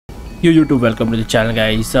Yo YouTube, welcome to the channel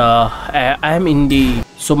guys. I am in the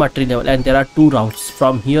Soma tree level and there are two routes.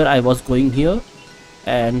 From here I was going here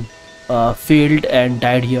and failed and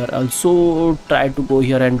died here. Also tried to go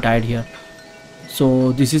here and died here.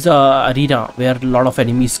 So this is a arena where a lot of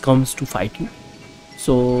enemies comes to fight you.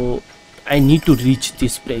 So I need to reach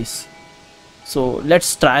this place. So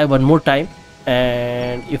let's try one more time,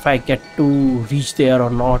 and if I get to reach there or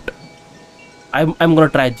not, I'm gonna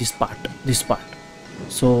try this part.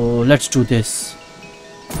 So let's do this.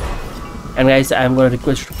 And guys, I'm gonna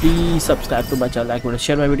request you to please subscribe to my channel, like,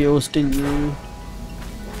 share my videos. Till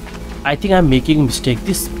I think I'm making a mistake.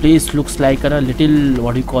 This place looks like a little,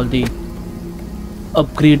 what do you call, the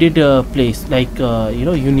upgraded place. Like you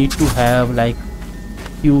know, you need to have like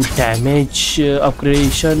few damage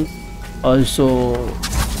upgradation. Also,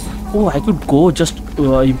 oh, I could go just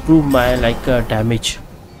improve my like damage.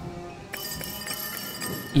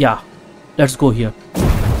 Yeah, let's go here.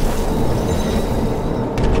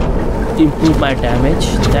 Improve my damage,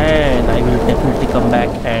 then I will definitely come back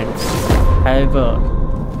and have a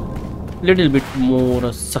little bit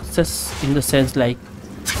more success, in the sense like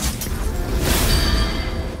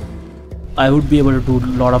I would be able to do a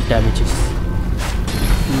lot of damages.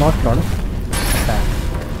 Not lot of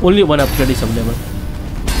bad. Only one upgrade is available.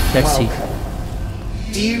 Let's see.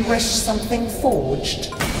 Do you wish something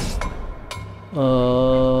forged?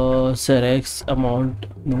 Serex amount,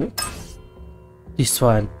 no. This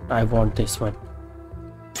one, I want this one.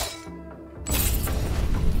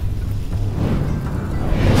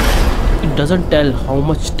 It doesn't tell how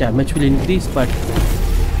much damage will increase, but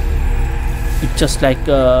it's just like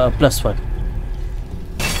 +1.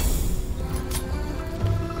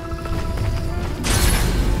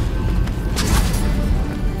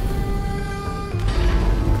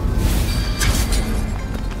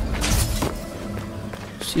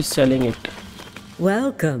 She's selling it.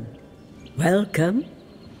 Welcome. Welcome.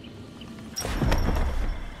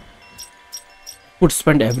 Would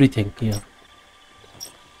spend everything here.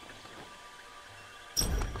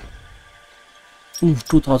 Ooh,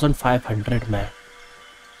 2,500 man.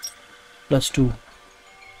 +2.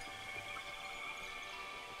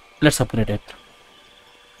 Let's upgrade it.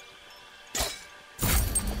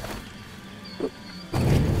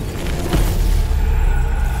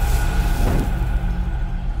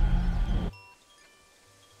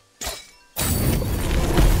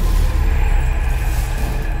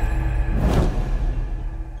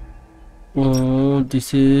 Oh,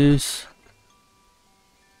 this is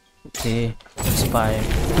okay. Let's buy it.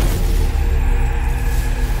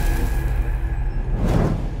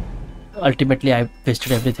 Ultimately, I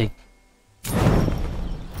wasted everything.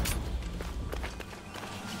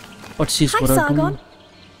 What's this gonna do?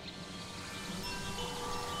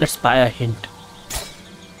 Let's buy a hint.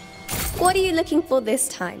 What are you looking for this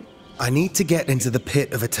time? I need to get into the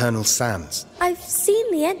pit of eternal sands. I've seen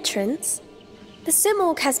the entrance. The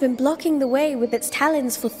Simorg has been blocking the way with its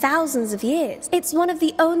talons for thousands of years. It's one of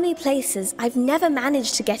the only places I've never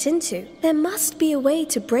managed to get into. There must be a way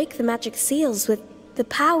to break the magic seals with the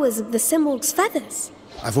powers of the Simorg's feathers.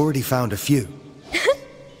 I've already found a few.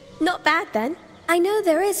 Not bad then. I know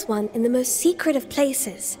there is one in the most secret of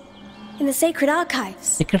places, in the Sacred Archives.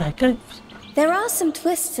 Sacred Archives? There are some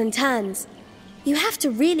twists and turns. You have to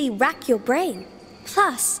really rack your brain.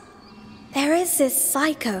 Plus, there is this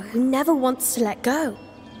psycho who never wants to let go.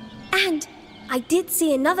 And I did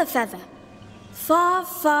see another feather. Far,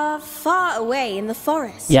 far, far away in the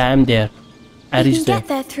forest. Yeah, I'm there. I You reached can there. get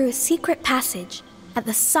there through a secret passage at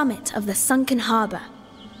the summit of the sunken harbor.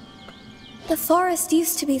 The forest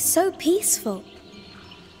used to be so peaceful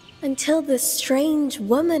until this strange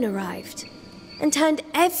woman arrived and turned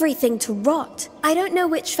everything to rot. I don't know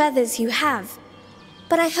which feathers you have,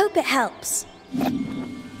 but I hope it helps.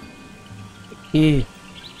 Okay,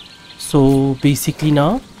 so basically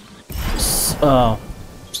now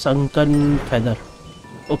sunken feather.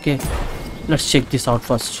 Okay, let's check this out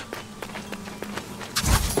first.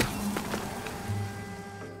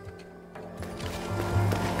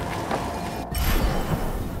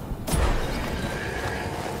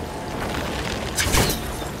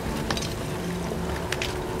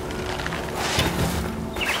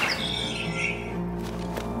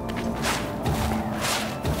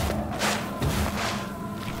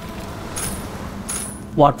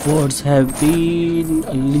 What words have been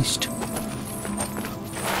unleashed?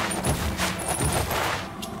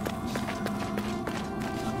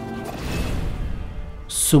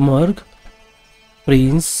 Sumarg,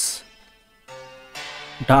 Prince,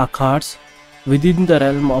 Dark Hearts. Within the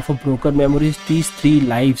realm of a broken memories, these three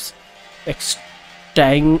lives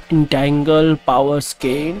entangle, powers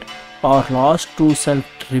gained, power lost, true self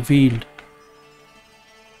revealed.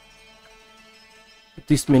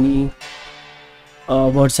 This many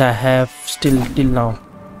words I have still till now.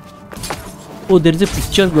 Oh, there is a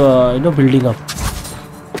picture, building up.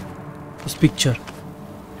 This picture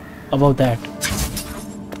above that.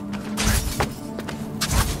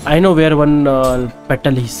 I know where one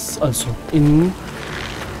petal is also in.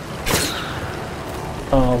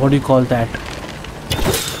 What do you call that?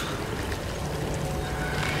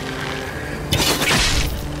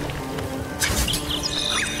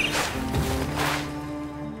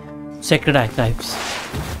 Sacred archives.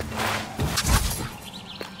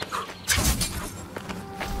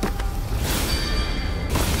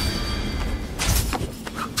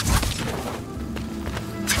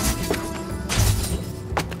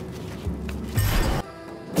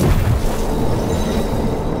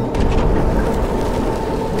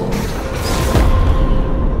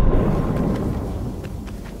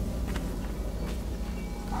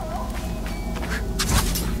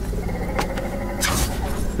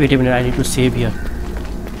 Wait a minute, I need to save here.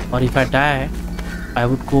 Or if I die, I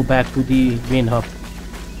would go back to the main hub.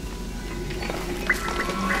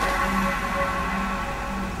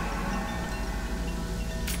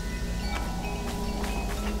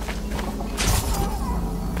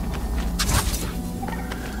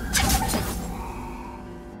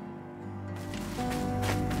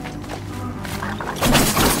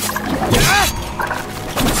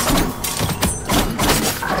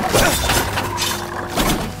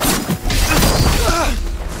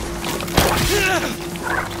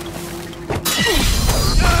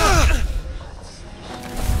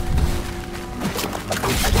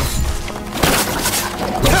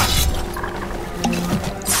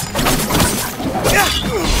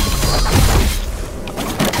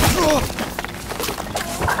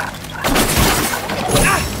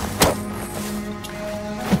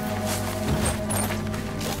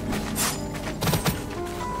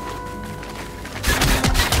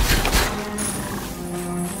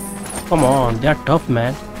 Come on, they are tough,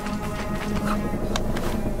 man.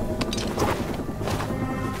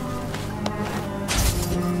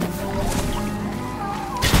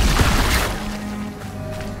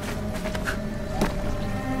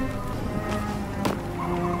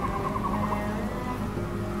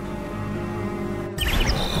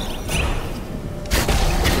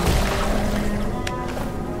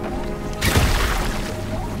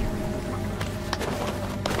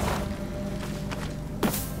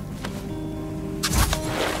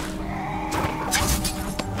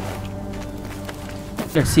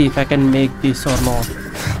 Let's see if I can make this or not.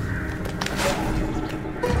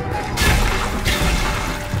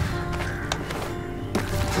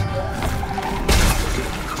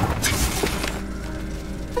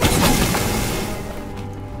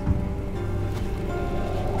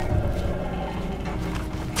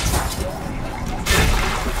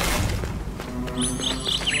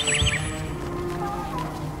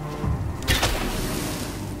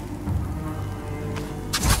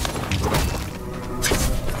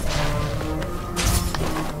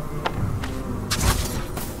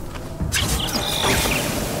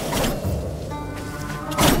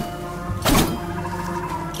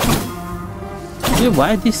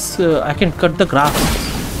 Why this? I can cut the grass.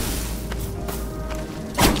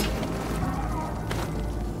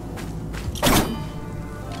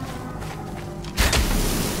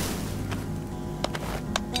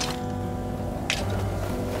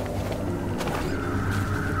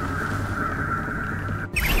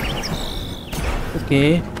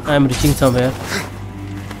 Okay, I am reaching somewhere.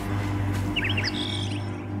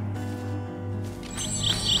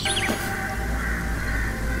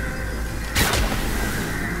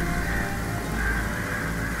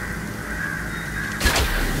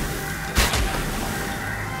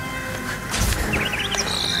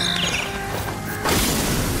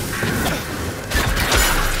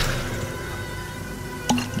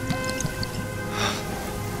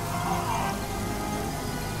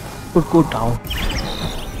 Could go down.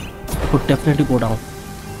 Could definitely go down.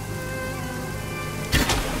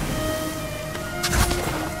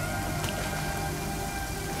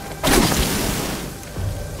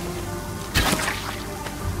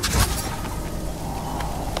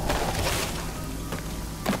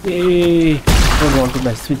 Yay! Don't want to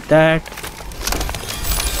mess with that.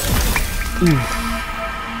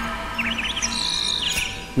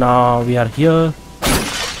 Now we are here.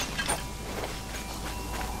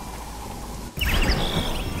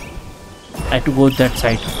 I have to go that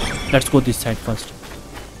side. Let's go this side first.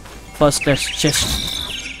 First, let's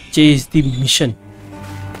just chase the mission.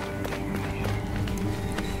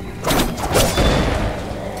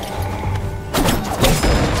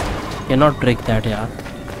 Cannot break that, yaar.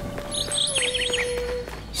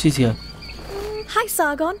 She's here. Hi,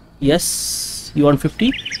 Sargon. Yes. You want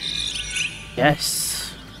 50?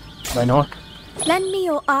 Yes. Why not? Lend me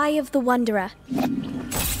your Eye of the Wanderer.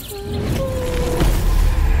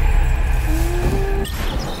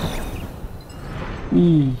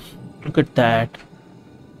 Look at that.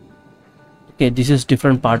 Okay, this is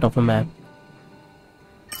different part of a map.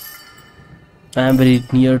 I am very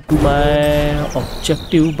near to my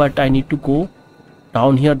objective, but I need to go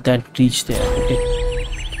down here then reach there. Okay.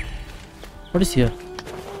 What is here?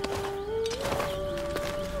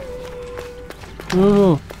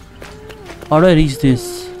 No. How do I reach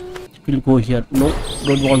this? We'll go here. No,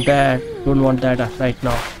 don't want that. Don't want that right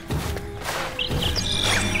now.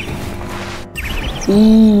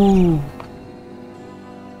 Ooh.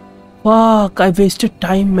 Fuck, I wasted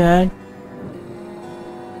time, man.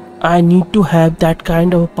 I need to have that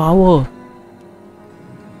kind of power.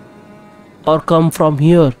 Or come from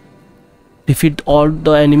here. Defeat all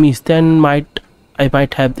the enemies. Then I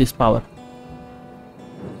might have this power.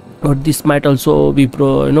 Or this might also be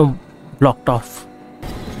blocked off.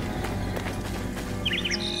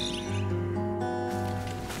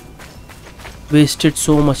 Wasted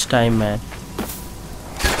so much time, man.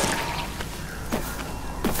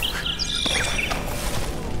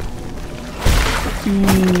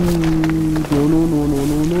 No.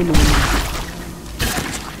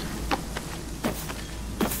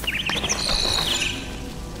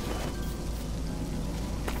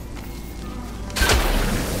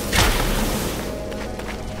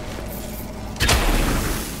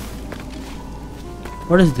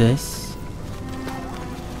 What is this?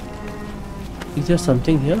 Is there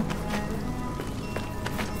something here?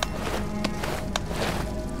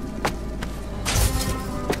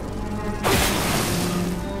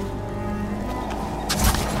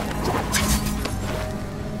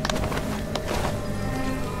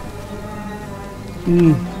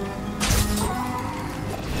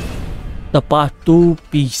 The path to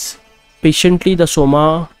peace. Patiently, the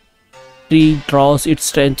Soma tree draws its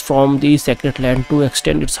strength from the sacred land to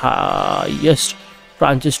extend its highest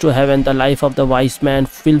branches to heaven. The life of the wise man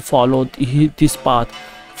will follow this path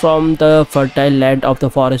from the fertile land of the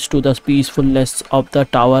forest to the peacefulness of the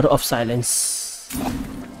Tower of Silence.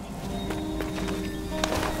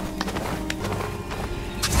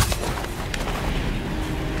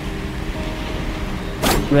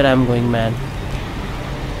 Where I'm going, man?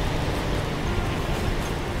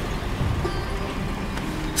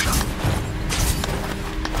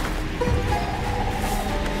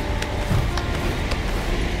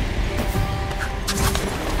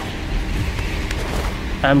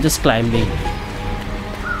 I'm just climbing.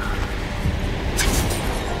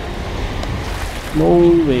 No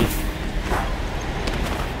way.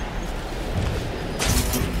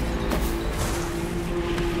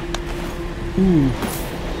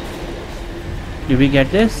 Did we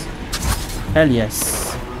get this? Hell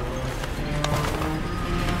yes.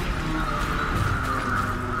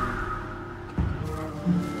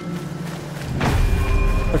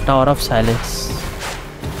 The Tower of Silence.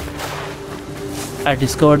 I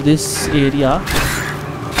discovered this area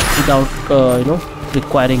without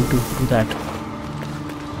requiring to do that.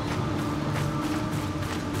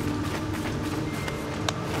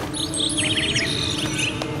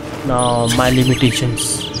 Now my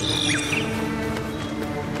limitations.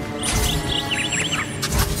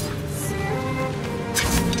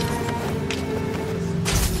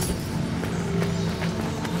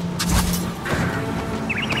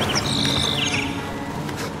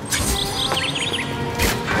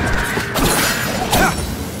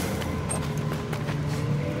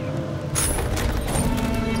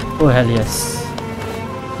 Oh hell yes.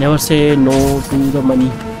 Never say no to the money.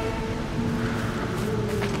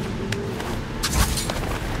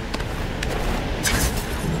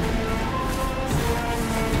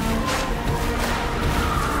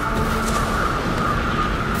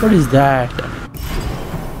 What is that?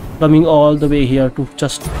 Coming all the way here to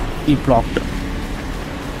just be blocked.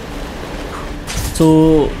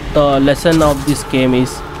 So the lesson of this game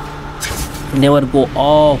is never go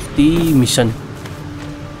off the mission.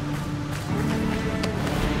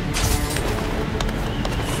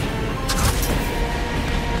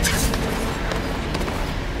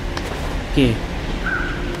 Okay.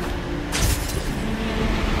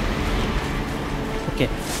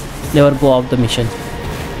 Never go off the mission,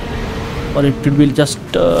 or it will be just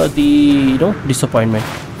the disappointment.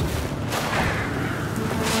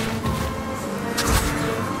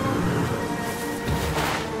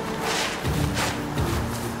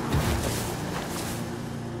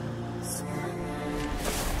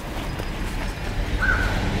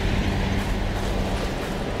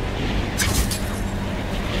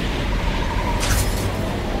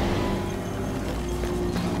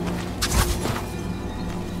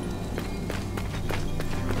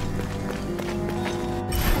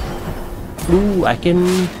 Ooh, I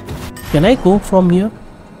can... Can I go from here?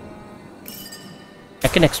 I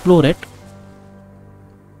can explore it.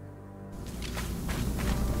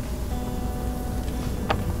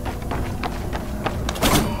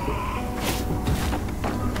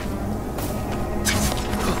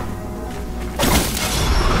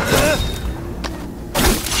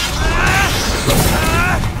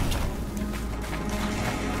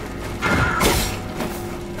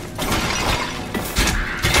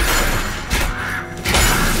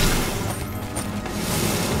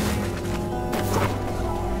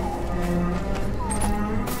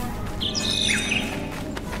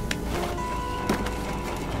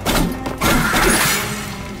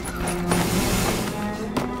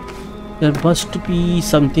 There must be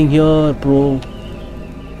something here, bro.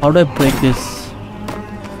 How do I break this?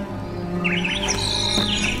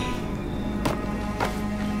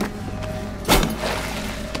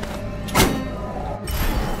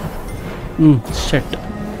 Shit.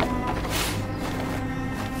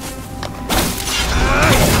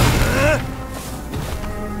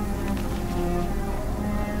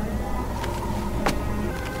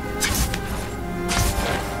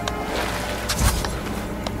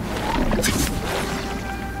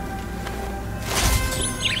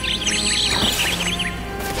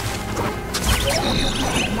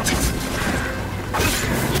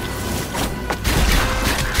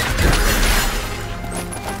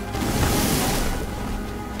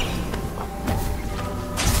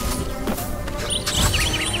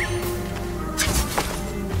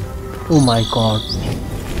 Oh my god.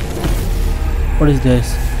 What is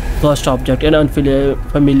this? First object, an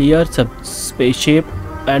unfamiliar spaceship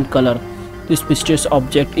and color. This mysterious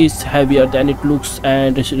object is heavier than it looks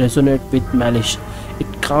and resonates with malice.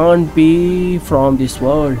 It can't be from this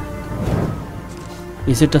world.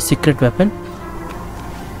 Is it a secret weapon?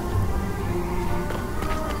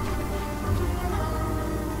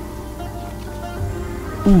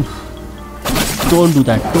 Ooh. Don't do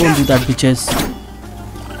that. Don't do that, bitches.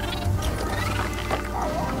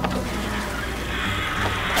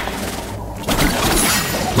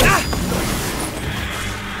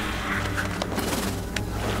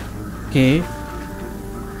 Okay,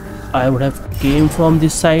 I would have came from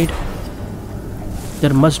this side.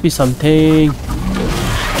 There must be something.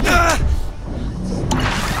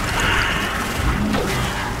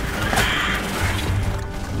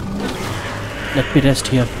 Let me rest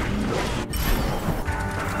here.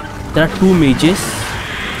 There are two mages.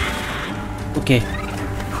 Okay.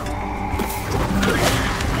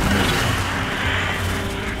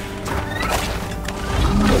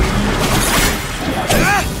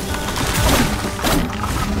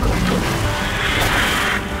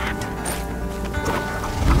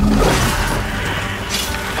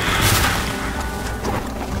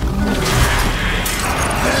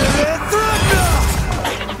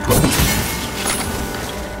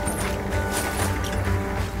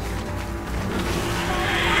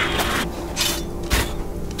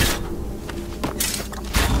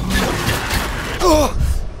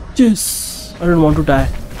 Yes, I don't want to die.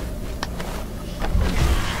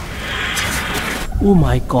 Oh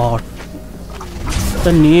my god.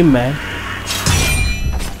 The name, man.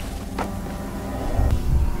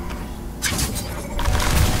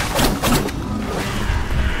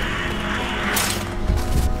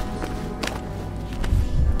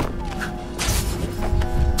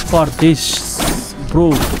 For this,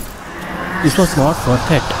 bro, this was not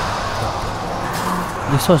worth it.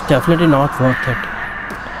 This was definitely not worth it.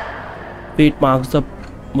 Fate marks the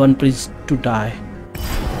one prince to die.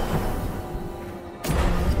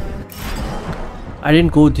 I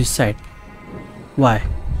didn't go this side. Why?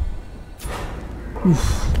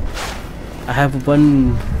 Oof. I have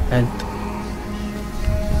one health.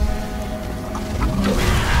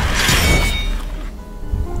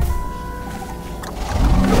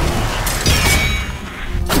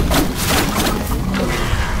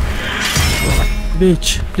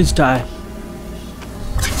 Bitch, please die.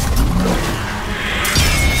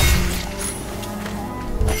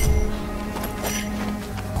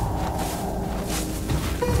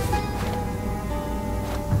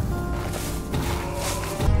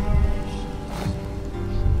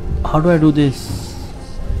 How do I do this?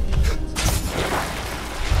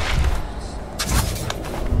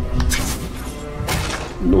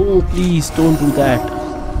 No, please don't do that.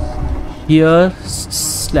 Here,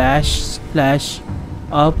 slash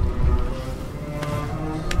up.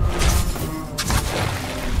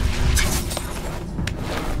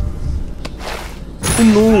 Oh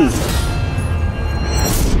no.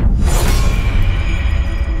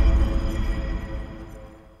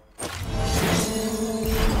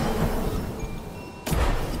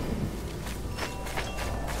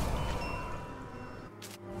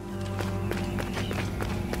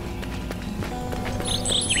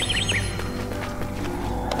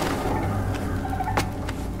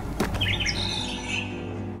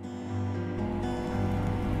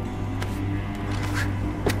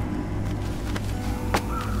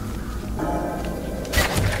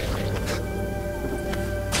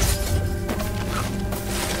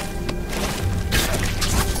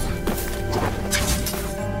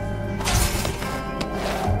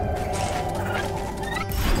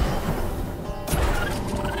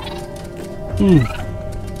 So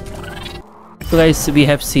guys, we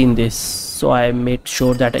have seen this, so I made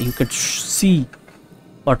sure that you could see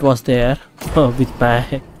what was there with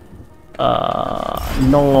my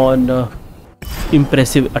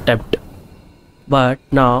non-impressive attempt. But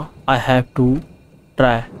now I have to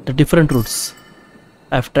try the different routes.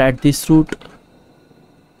 I've tried this route.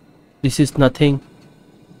 This is nothing.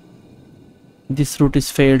 This route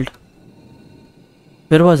is failed.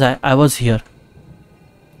 Where was I? I was here.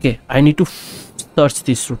 Okay, I need to search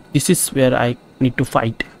this route. This is where I need to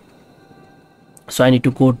fight. So I need to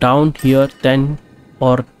go down here, then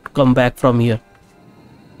or come back from here.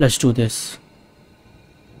 Let's do this.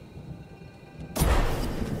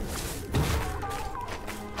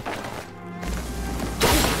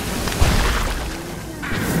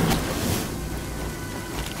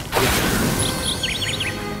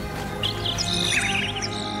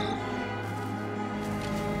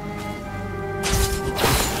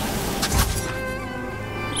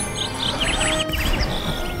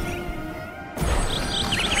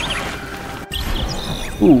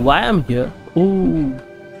 Ooh, why I'm here? Ooh.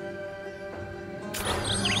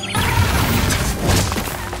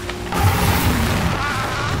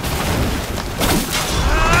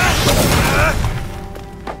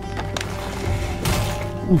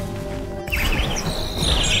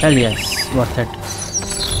 Hell yes, worth it.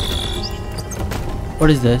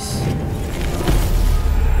 What is this?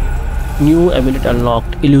 New ability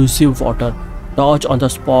unlocked. Elusive water. Dodge on the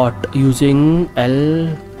spot using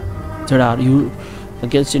LZR. You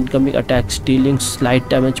against incoming attacks, dealing slight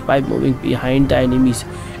damage by moving behind the enemies.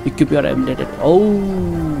 Equip your ability. Oh,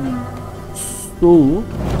 so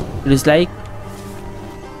it is like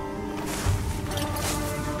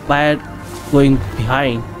by going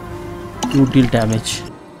behind you deal damage.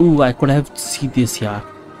 Ooh, I could have seen this here.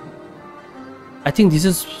 I think this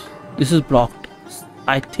is blocked.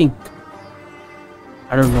 I think.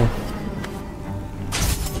 I don't know.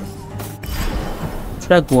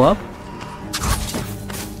 Should I go up?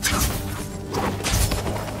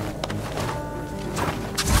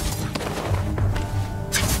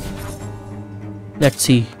 Let's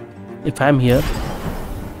see if I'm here.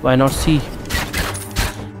 Why not see?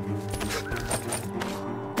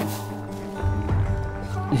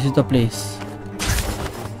 This is the place.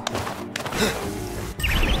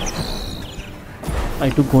 I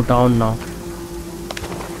have to go down now.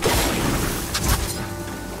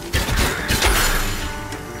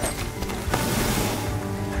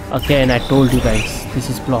 Again, I told you guys, this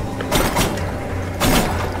is blocked.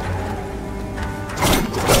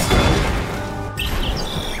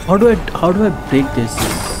 How do I break this?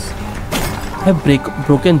 I've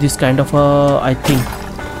broken this kind of I think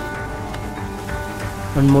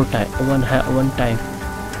one more time, one time.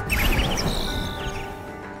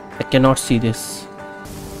 I cannot see this.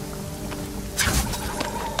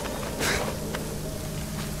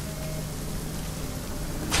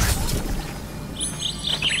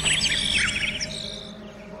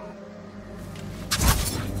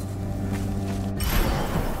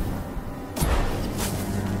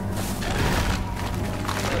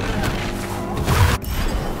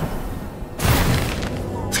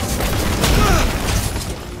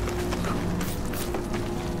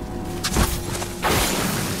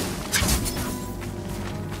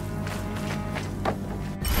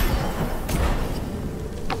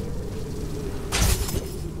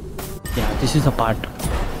 This is the part.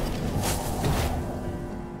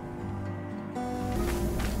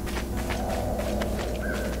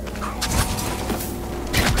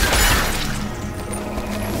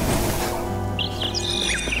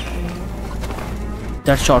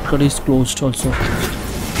 That shortcut is closed also. If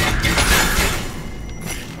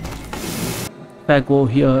I go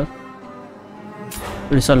here,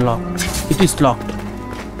 it is unlocked. It is locked.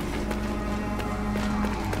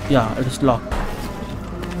 Yeah, it is locked.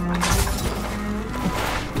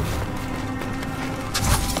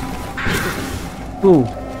 Ooh.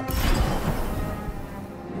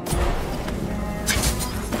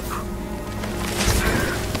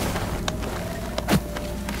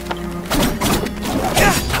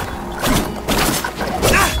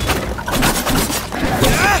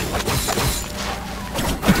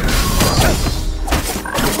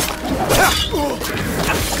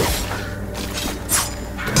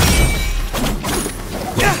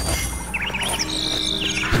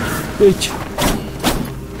 Bitch.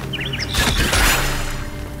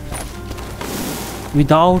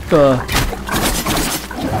 Without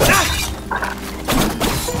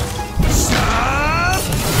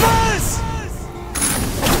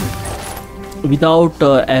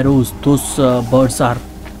arrows, those birds are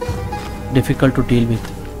difficult to deal with.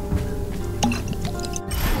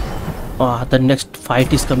 The next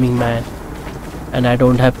fight is coming, man. And I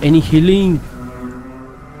don't have any healing.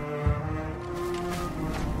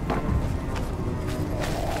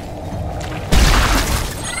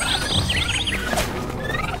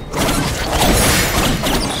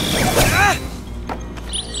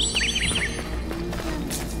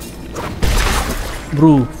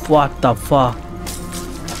 Bro, what the fuck?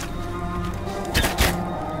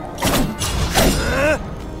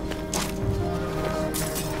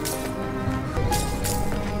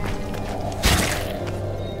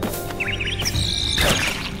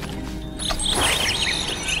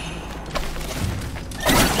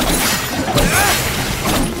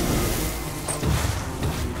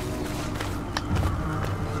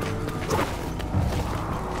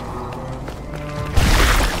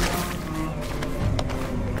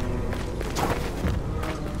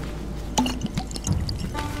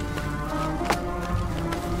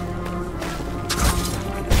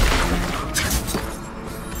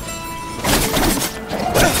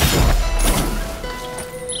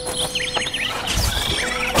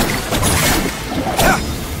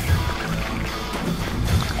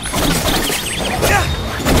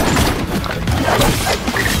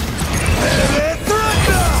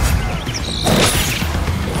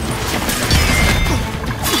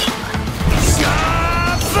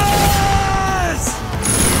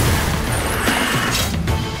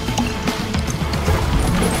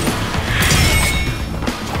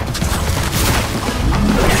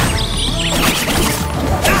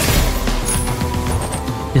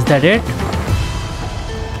 Is that it?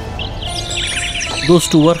 Those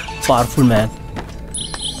two were powerful, man.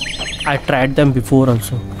 I tried them before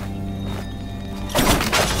also.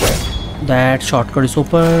 That shortcut is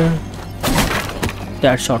open.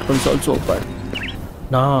 That shortcut is also open.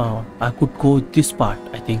 Now I could go this part,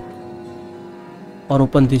 I think. Or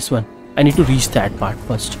open this one. I need to reach that part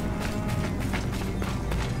first.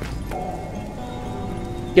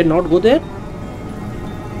 Cannot go there?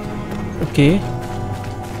 Okay.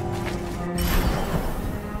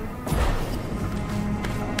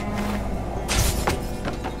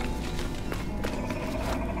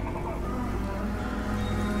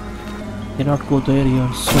 Cannot go there here,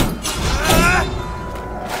 so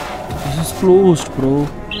this is closed, bro.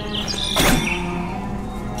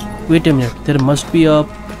 Wait a minute, there must be a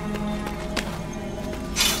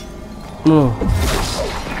no.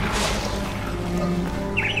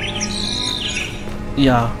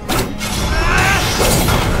 Yeah.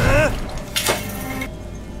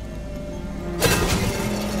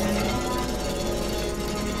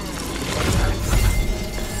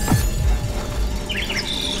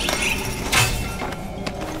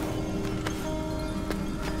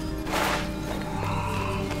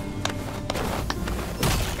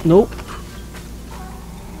 Nope.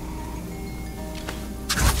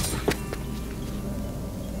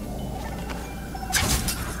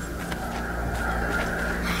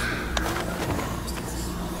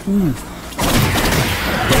 A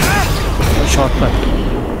shortcut.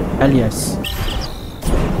 Hell yes.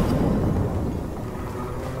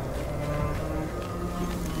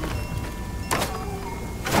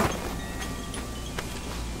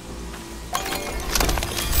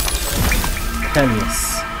 Hell yes.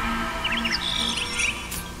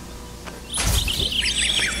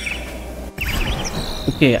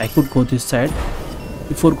 Okay, I could go this side.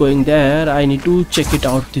 Before going there, I need to check it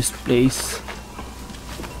out, this place.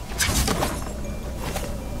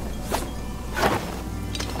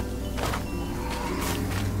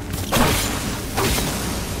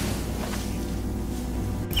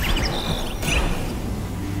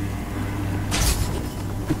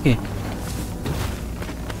 Okay.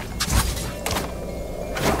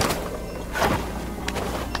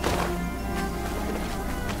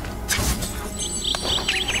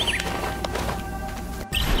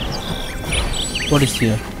 What is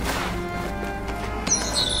here?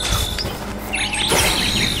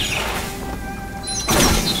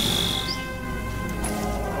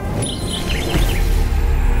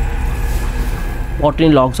 Botany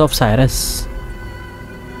logs of Cyrus.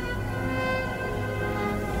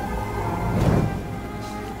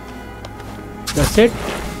 That's it.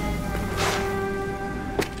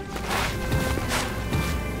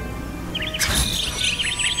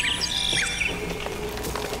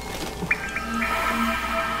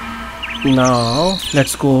 Now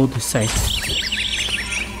let's go this side.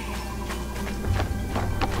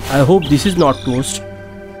 I hope this is not closed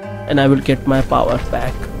and I will get my power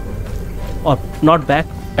back, or not back,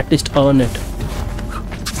 at least earn it.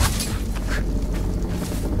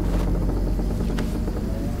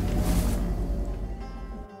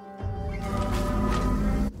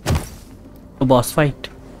 A boss fight.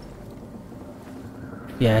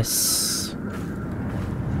 Yes.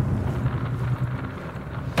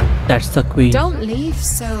 That's the queen. Don't leave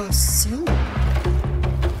so soon.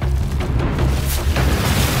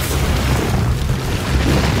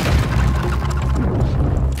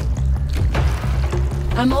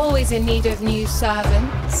 I'm always in need of new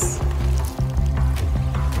servants.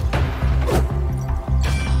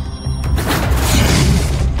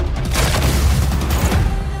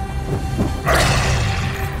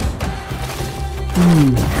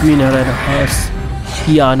 Queen and horse.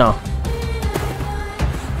 Tiana.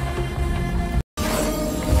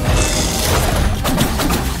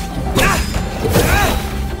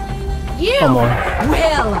 You Come on.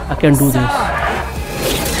 will. I can do this.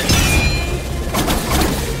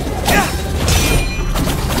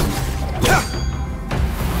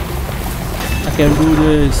 I can do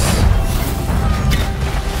this.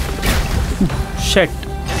 Shit.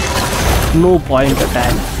 No point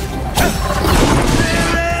attack.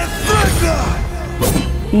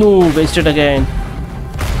 No, wasted again.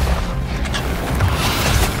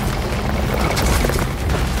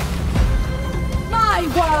 My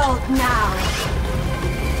world now.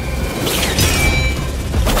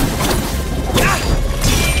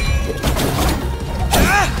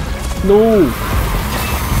 No.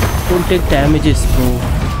 Don't take damages, bro.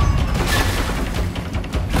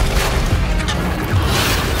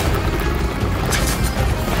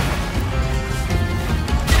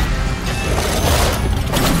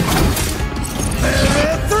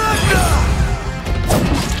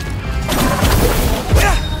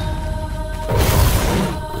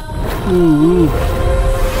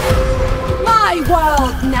 My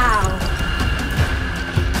world now.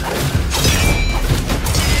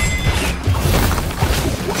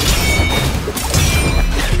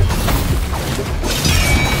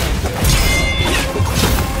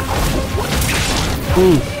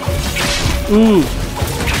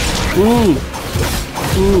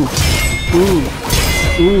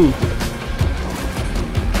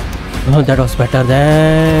 Oh, that was better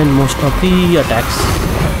than most of the attacks.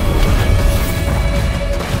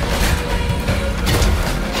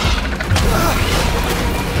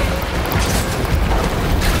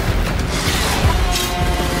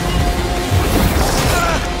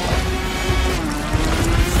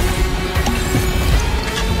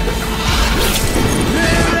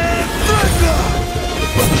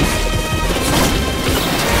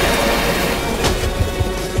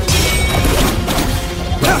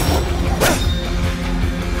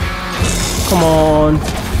 Come on.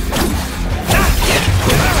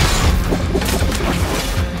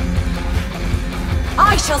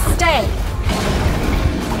 I shall stay.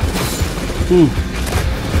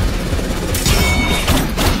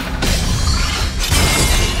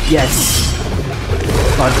 Yes.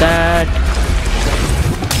 Got that.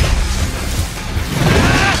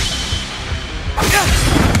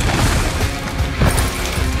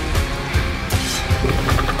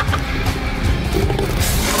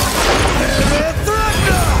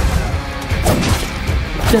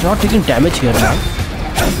 They're not taking damage here now.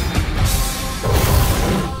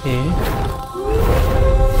 Okay.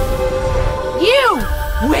 You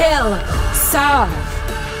will serve.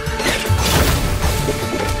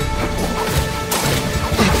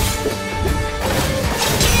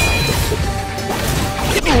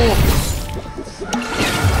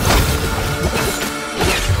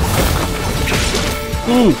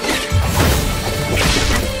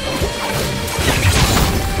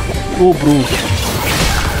 Oh, bro.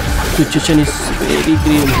 Situation is very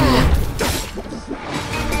grim here.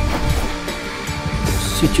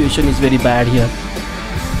 Situation is very bad here.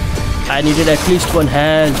 I needed at least one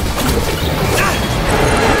health.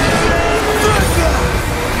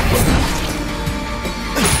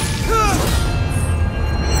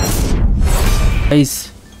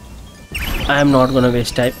 Guys, I am not gonna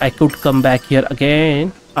waste time. I could come back here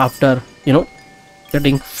again after,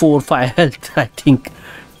 getting 4-5 health, I think.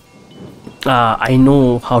 I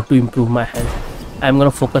know how to improve my health. I'm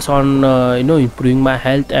gonna focus on improving my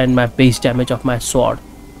health and my base damage of my sword.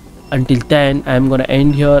 Until then, I'm gonna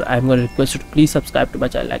end here. I'm gonna request you to please subscribe to my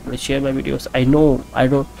channel, like and share my videos. I know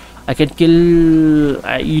I can kill.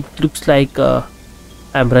 It looks like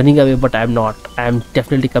I'm running away, but I'm not. I'm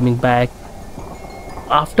definitely coming back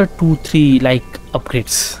after 2-3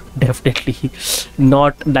 upgrades. Definitely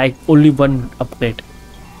not like only one upgrade.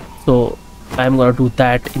 So I'm gonna do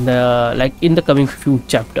that in the coming few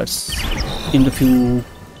chapters. In the few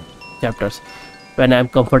chapters when I'm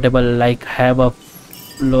comfortable, have a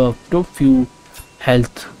few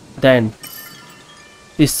health, then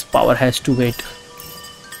this power has to wait.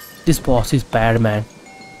 This boss is bad, man.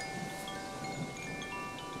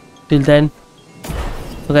 Till then,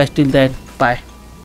 So guys, till then, bye.